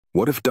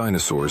What if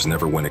dinosaurs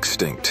never went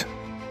extinct?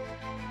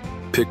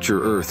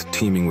 Picture Earth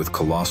teeming with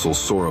colossal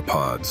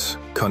sauropods,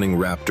 cunning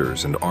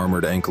raptors, and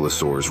armored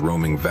ankylosaurs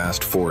roaming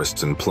vast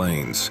forests and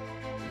plains.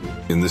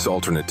 In this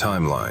alternate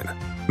timeline,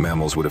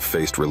 mammals would have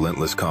faced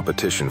relentless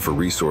competition for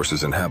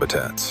resources and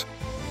habitats.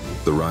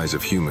 The rise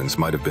of humans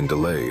might have been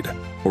delayed,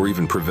 or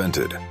even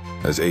prevented,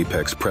 as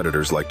apex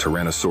predators like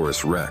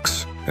Tyrannosaurus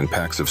rex and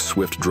packs of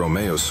swift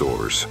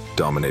dromaeosaurs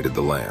dominated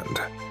the land.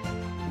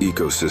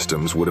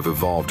 Ecosystems would have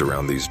evolved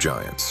around these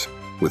giants,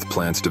 with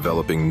plants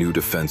developing new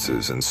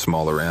defenses and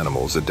smaller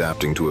animals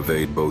adapting to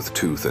evade both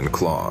tooth and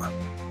claw.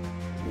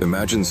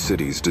 Imagine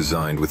cities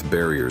designed with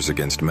barriers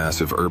against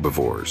massive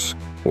herbivores,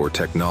 or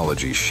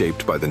technology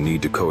shaped by the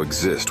need to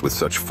coexist with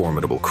such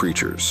formidable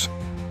creatures.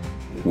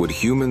 Would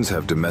humans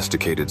have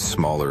domesticated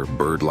smaller,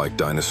 bird-like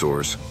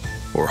dinosaurs,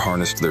 or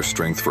harnessed their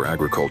strength for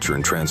agriculture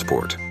and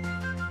transport?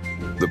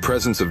 The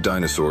presence of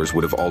dinosaurs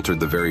would have altered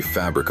the very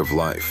fabric of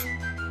life,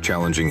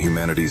 challenging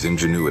humanity's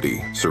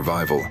ingenuity,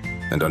 survival,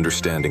 and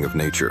understanding of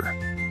nature.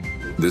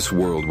 This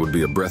world would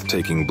be a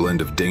breathtaking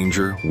blend of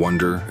danger,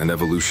 wonder, and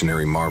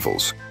evolutionary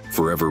marvels,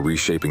 forever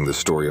reshaping the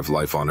story of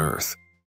life on Earth.